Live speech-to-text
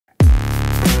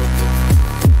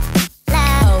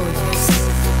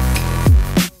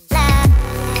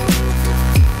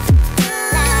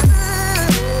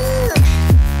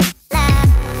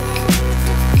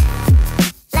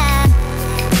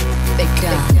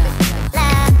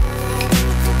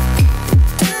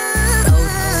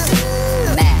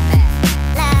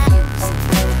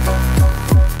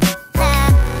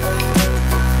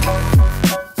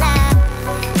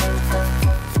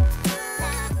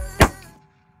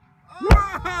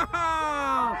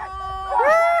Wow!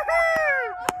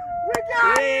 We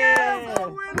got it! A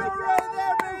winner right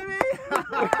there, baby!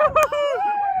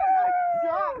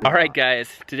 All right, guys,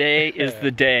 today is the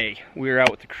day. We're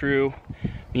out with the crew.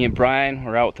 Me and Brian,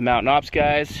 we're out with the Mountain Ops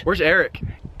guys. Where's Eric?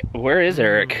 Where is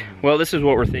Eric? Well, this is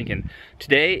what we're thinking.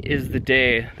 Today is the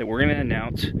day that we're gonna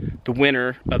announce the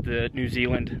winner of the New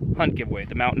Zealand hunt giveaway,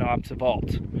 the Mountain Ops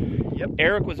Vault. Yep.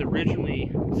 Eric was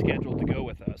originally scheduled to go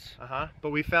with us. But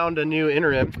we found a new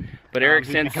interim. But Eric,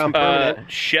 since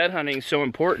shed hunting is so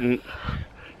important,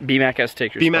 BMAC has to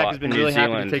take your spot. BMAC has been really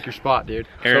happy to take your spot, dude.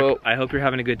 Eric, so, I hope you're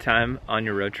having a good time on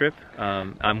your road trip.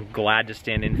 I'm glad to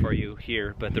stand in for you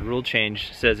here, but the rule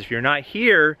change says if you're not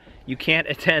here, you can't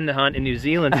attend the hunt in New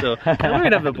Zealand, so we're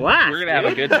gonna have a blast. We're gonna have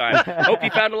a good time. Hope you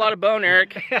found a lot of bone,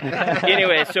 Eric.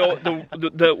 Anyway, so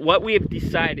what we have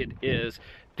decided is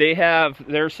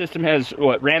their system has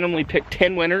what, randomly picked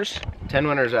 10 winners? 10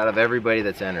 winners out of everybody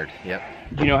that's entered. Yep.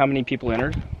 Do you know how many people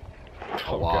entered?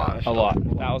 A lot. A lot.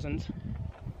 Thousands?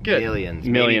 Good. Millions.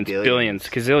 Millions, billions,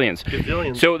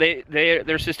 gazillions. So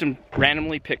their system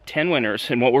randomly picked 10 winners,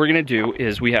 and what we're gonna do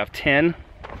is we have 10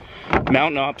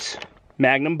 Mountain Ops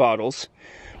Magnum bottles.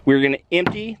 We're gonna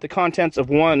empty the contents of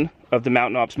one of the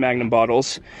Mountain Ops Magnum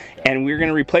bottles, and we're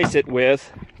gonna replace it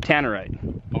with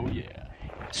Tannerite. Oh yeah.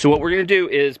 So what we're gonna do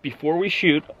is, before we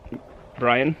shoot,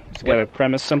 Brian has got to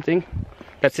premise something.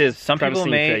 That's his some people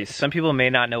face. may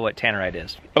not know what Tannerite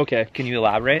is. Okay. Can you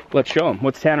elaborate? Let's show them.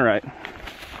 What's Tannerite?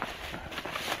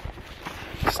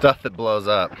 Stuff that blows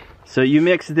up. So you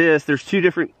mix this. There's two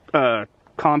different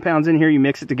compounds in here. You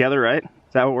mix it together, right?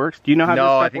 Is that how it works? Do you know how this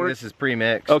stuff works? No, I think this is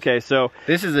pre-mixed. Okay, so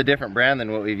this is a different brand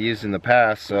than what we've used in the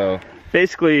past. So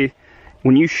basically,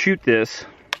 when you shoot this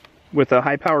with a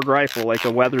high-powered rifle like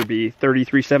a Weatherby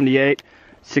 3378,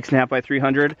 6.5 by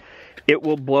 300, it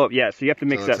will blow up. Yeah, so you have to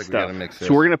mix that stuff.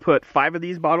 So we're gonna put 5 of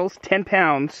these bottles, 10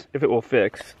 pounds, if it will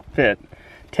fit,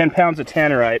 10 pounds of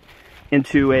Tannerite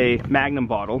into a Magnum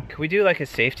bottle. Can we do like a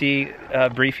safety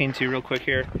briefing too real quick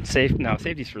here? No,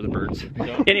 safety's for the birds.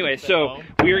 Anyway, so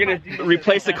we are gonna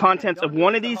replace the contents of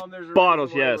one of these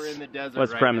bottles. Yes,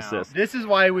 let's premise this. This is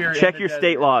why we are check your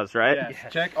state laws, right?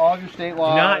 Yes. Check all of your state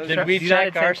laws. Did we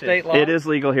check our state laws? It is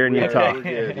legal here in Utah.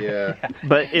 Yeah.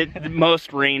 But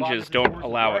most ranges don't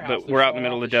allow it, but we're out in the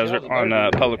middle of the desert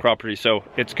on public property, so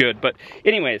it's good. But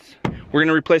anyways, we're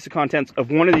gonna replace the contents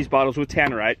of one of these bottles with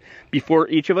Tannerite. Before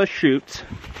each of us shoots,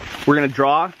 we're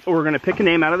gonna pick a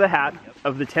name out of the hat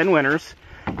of the 10 winners,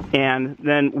 and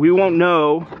then we won't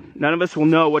know, none of us will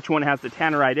know which one has the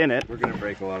Tannerite in it. We're gonna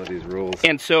break a lot of these rules.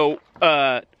 And so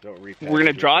we're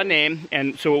gonna draw a name,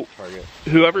 and so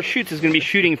whoever shoots is gonna be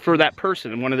shooting for that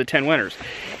person, one of the 10 winners.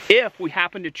 If we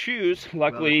happen to choose,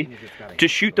 luckily, to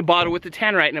shoot the bottle with the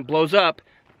Tannerite and it blows up,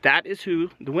 that is who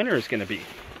the winner is gonna be.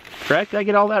 Correct? Did I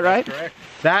get all that right? Correct.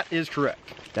 That is correct.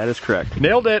 That is correct.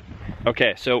 Nailed it.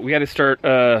 Okay, so we got to start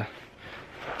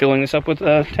filling this up with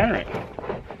Tannerite.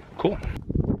 Cool.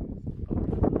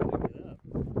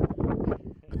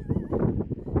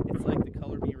 It's like the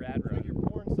Color Me Rad Run. You're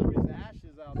pouring somebody's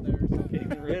ashes out there, so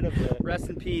getting rid of it. Rest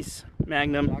in peace,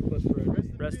 Magnum.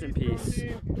 Rest in peace.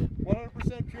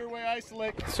 100% pure way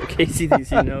isolate. So Casey thinks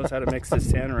he knows how to mix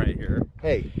this Tannerite here.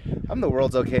 Hey, I'm the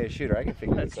world's okayest shooter. I can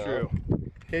figure this out. That's true.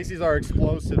 Casey's our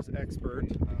explosives expert.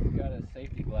 We got his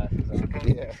safety glasses on.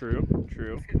 Yeah. True.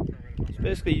 So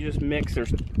basically you just mix,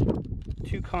 there's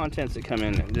 2 contents that come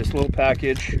in this little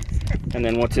package, and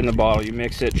then what's in the bottle. You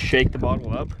mix it, shake the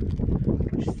bottle up,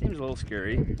 which seems a little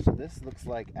scary. So this looks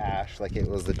like ash, like it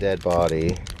was a dead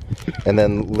body. And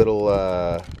then little,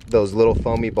 those little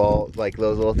foamy balls, like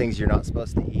those little things you're not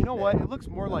supposed to eat. You know what? It looks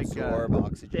more like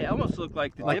oxygen. They almost look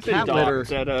like the like Dippin'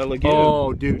 Dots at Lagoon.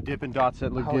 Oh, dude, Dippin' Dots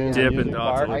at Lagoon. Dippin'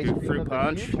 Dots at Lagoon. Fruit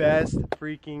punch. Best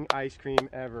freaking ice cream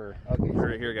ever. Okay,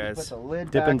 right here, guys. Put the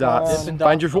lid Dippin' back Dots. on.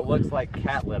 Find your. Looks like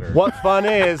cat litter. What fun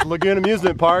is Lagoon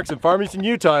Amusement Parks in Farmington,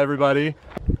 Utah, everybody.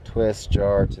 Twist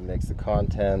jar to mix the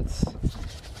contents.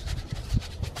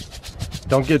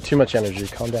 Don't get too much energy.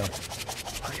 Calm down. Look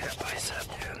at that bicep,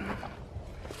 dude.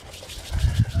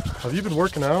 Have you been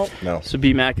working out? No. So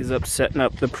BMAC is up setting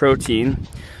up the protein.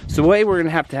 So the way we're gonna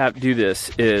have to do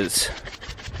this is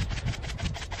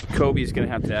Kobe's gonna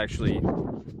have to actually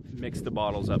mix the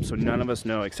bottles up, so none of us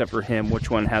know except for him which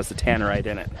one has the Tannerite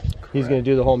in it. He's gonna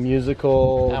do the whole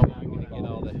musical. Now I'm gonna get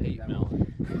all the hate mail.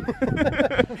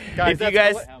 If you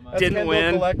guys didn't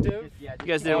win,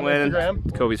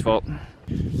 Kobe's fault.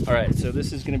 All right, so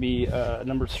this is going to be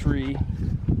number 3.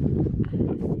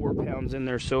 4 pounds in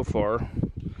there so far.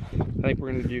 I think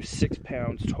we're going to do 6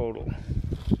 pounds total.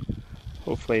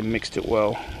 Hopefully I mixed it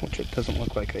well, which it doesn't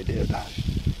look like I did.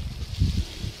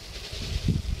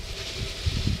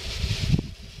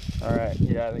 All right,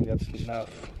 yeah, I think that's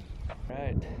enough. All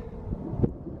right.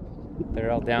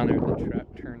 They're all down there with the truck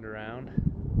turned around,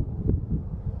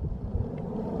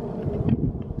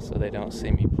 so they don't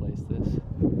see me place this.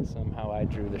 Somehow I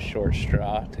drew the short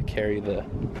straw to carry the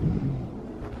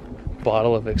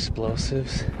bottle of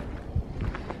explosives.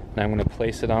 And I'm gonna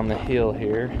place it on the hill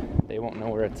here. They won't know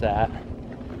where it's at.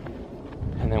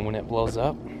 And then when it blows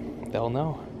up, they'll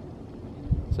know.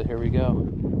 So here we go.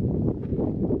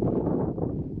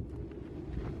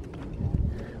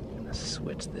 I'm gonna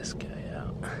switch this guy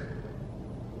out.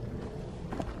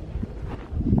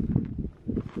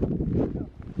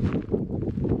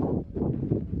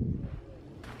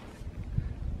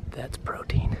 That's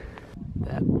protein.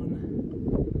 That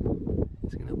one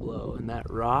is gonna blow, and that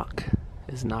rock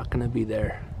is not gonna be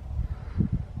there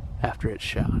after it's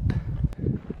shot.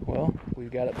 Well,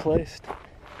 we've got it placed.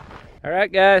 All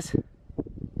right, guys.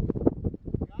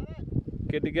 Got it?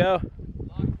 Good to go.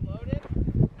 Locked, loaded.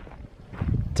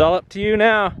 It's all up to you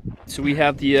now. So we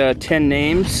have the 10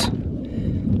 names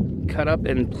cut up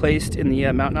and placed in the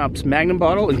Mountain Ops Magnum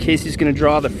bottle, and Casey's gonna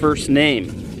draw the first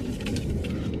name.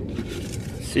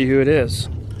 See who it is.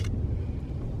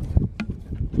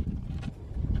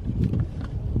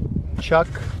 Chuck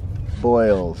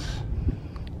Boyles.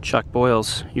 Chuck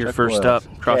Boyles, you're Chuck first Boyles.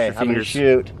 up. Cross Okay, your I'm gonna fingers.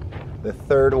 shoot the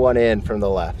third one in from the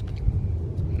left.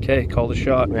 Okay, call the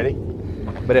shot. Ready?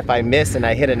 But if I miss and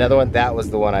I hit another one, that was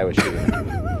the one I was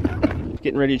shooting.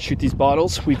 Getting ready to shoot these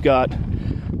bottles. We've got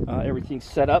everything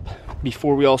set up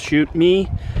before we all shoot. Me,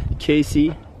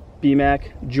 Casey,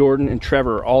 B-Mac, Jordan, and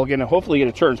Trevor are all gonna hopefully get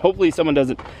a turn. Hopefully someone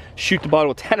doesn't shoot the bottle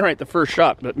with tannerite the first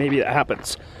shot, but maybe that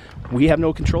happens. We have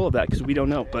no control of that because we don't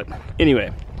know. But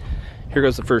anyway, here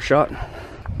goes the first shot.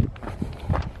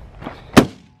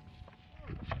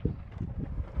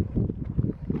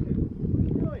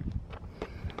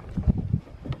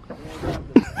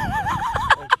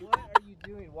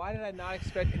 Why did I not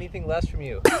expect anything less from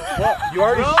you? Well, you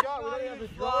already Drone shot. not We even don't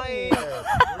flying. have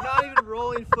the We're not even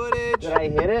rolling footage. Did I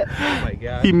hit it? Oh my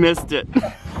god. He missed it.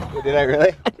 Did I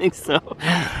really? I think so.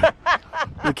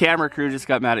 The camera crew just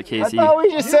got mad at Casey. I thought we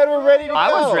just said we're ready to go.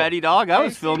 I was ready, dog. I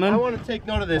was I filming. want to take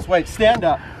note of this. Wait, stand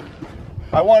up.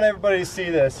 I want everybody to see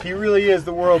this. He really is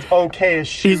the world's okayest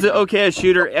shooter. He's the okayest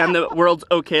shooter and the world's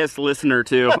okayest listener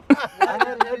too. I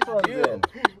had headphones in.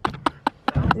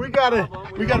 We gotta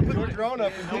put the drone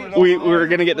up and get it we over were there.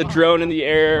 gonna get the drone in the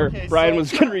air. Okay, Brian so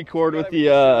was gonna record with gotta the be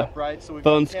set up, right? So we've got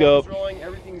phone the cameras scope. rolling,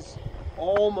 everything's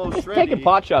almost Just ready. taking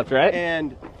pot shots, right?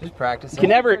 And Just practice. You're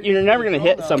never gonna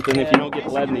hit something if you don't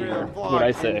get lead in the air. What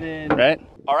I say, And then- right?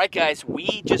 All right, guys,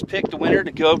 we just picked the winner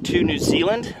to go to New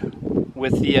Zealand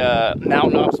with the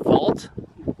Mountain Ops Vault.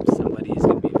 Somebody's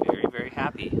gonna be very, very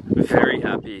happy. Very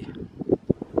happy,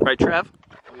 right, Trev?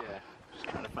 Oh yeah, just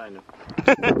trying to find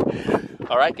him.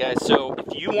 All right, guys, so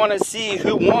if you want to see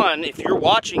who won, if you're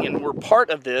watching and were part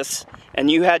of this and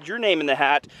you had your name in the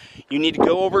hat, you need to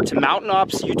go over to Mountain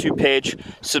Ops YouTube page,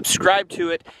 subscribe to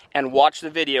it, and watch the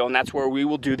video, and that's where we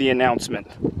will do the announcement.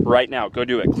 Right now, go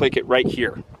do it. Click it right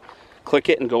here. Click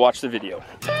it and go watch the video.